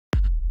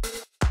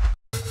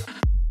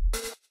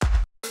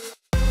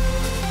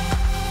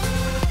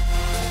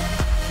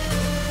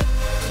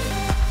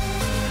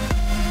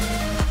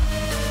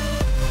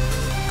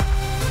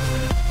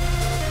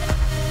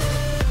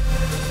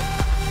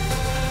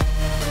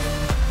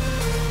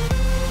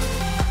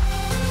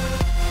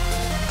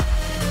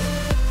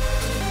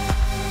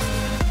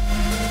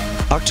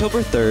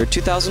October 3,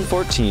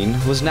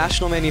 2014 was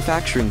National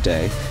Manufacturing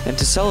Day, and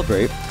to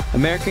celebrate,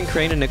 American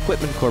Crane and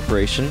Equipment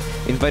Corporation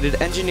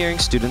invited engineering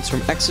students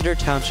from Exeter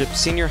Township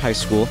Senior High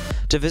School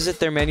to visit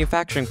their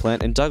manufacturing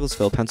plant in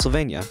Douglasville,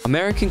 Pennsylvania.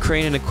 American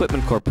Crane and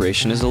Equipment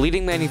Corporation is a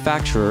leading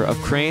manufacturer of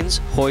cranes,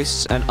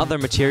 hoists, and other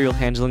material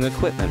handling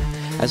equipment,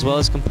 as well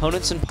as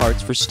components and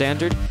parts for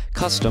standard,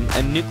 custom,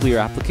 and nuclear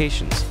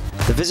applications.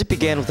 The visit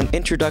began with an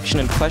introduction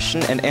and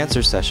question and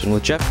answer session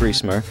with Jeff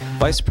Griesmer,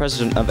 Vice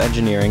President of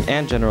Engineering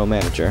and General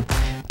Manager,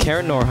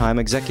 Karen Norheim,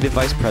 Executive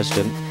Vice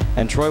President,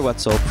 and Troy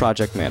Wetzel,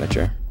 Project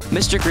Manager.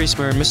 Mr.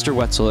 Griesmer and Mr.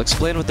 Wetzel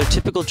explained what their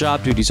typical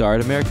job duties are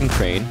at American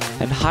Crane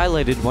and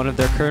highlighted one of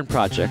their current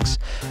projects,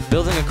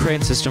 building a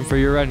crane system for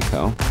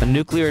Urenco, a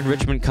nuclear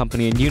enrichment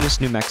company in Eunice,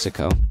 New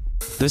Mexico.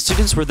 The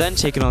students were then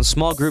taken on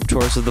small group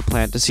tours of the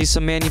plant to see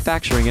some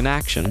manufacturing in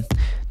action.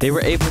 They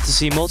were able to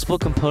see multiple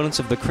components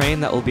of the crane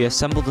that will be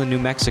assembled in New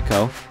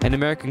Mexico, and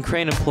American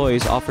Crane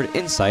employees offered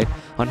insight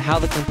on how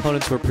the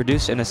components were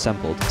produced and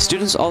assembled.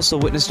 Students also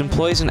witnessed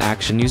employees in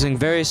action using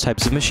various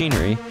types of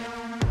machinery.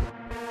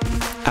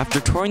 After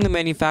touring the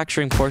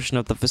manufacturing portion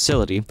of the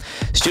facility,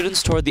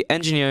 students toured the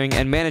engineering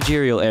and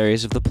managerial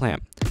areas of the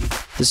plant.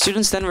 The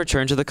students then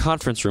returned to the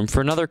conference room for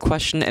another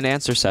question and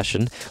answer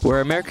session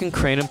where American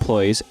Crane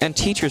employees and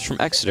teachers from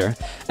Exeter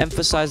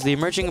emphasized the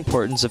emerging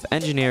importance of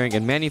engineering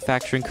and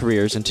manufacturing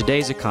careers in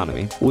today's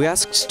economy. We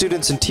asked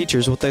students and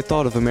teachers what they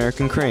thought of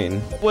American Crane.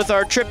 With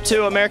our trip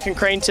to American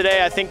Crane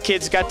today, I think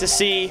kids got to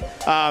see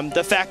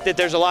the fact that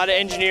there's a lot of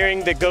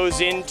engineering that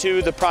goes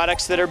into the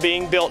products that are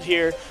being built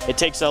here. It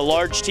takes a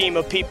large team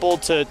of people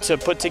to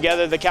put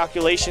together the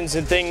calculations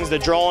and things, the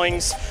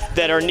drawings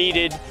that are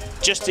needed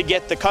just to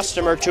get the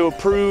customer to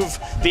approve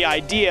the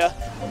idea.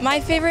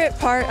 My favorite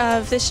part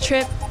of this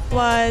trip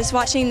was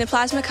watching the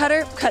plasma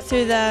cutter cut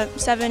through the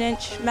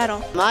 7-inch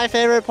metal. My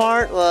favorite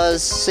part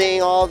was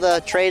seeing all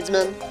the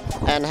tradesmen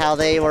and how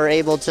they were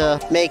able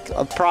to make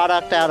a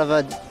product out of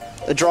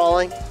a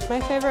drawing. My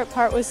favorite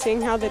part was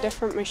seeing how the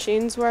different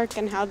machines work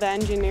and how the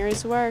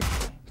engineers work.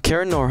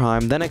 Karen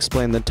Norheim then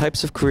explained the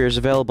types of careers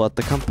available at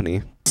the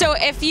company. So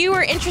if you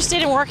are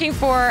interested in working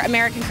for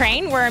American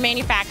Crane, we're a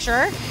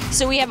manufacturer.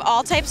 So we have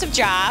all types of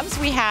jobs.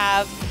 We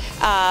have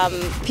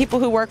people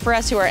who work for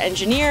us who are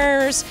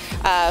engineers,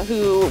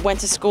 who went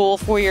to school,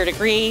 4-year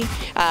degree.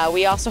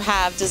 We also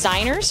have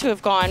designers who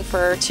have gone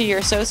for 2-year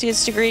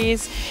associate's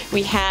degrees.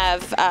 We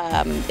have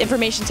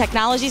information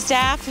technology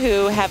staff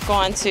who have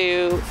gone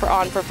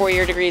for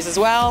 4-year degrees as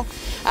well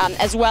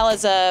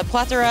as a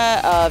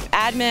plethora of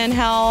admin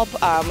help.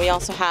 We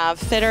also have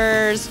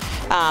fitters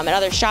and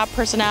other shop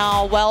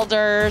personnel,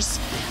 welders.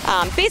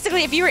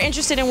 Basically, if you were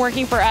interested in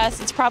working for us,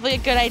 it's probably a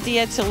good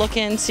idea to look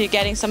into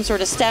getting some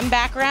sort of STEM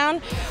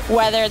background,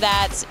 whether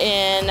that's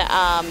in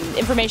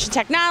information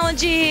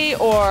technology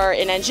or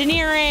in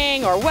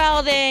engineering or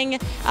welding.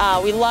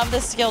 We love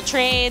the skilled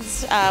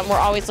trades. We're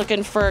always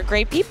looking for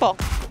great people.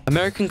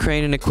 American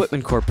Crane and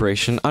Equipment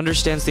Corporation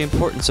understands the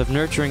importance of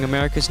nurturing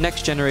America's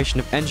next generation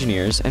of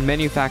engineers and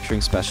manufacturing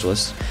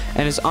specialists,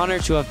 and is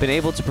honored to have been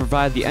able to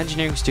provide the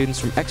engineering students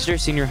from Exeter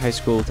Senior High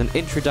School with an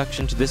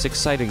introduction to this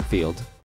exciting field.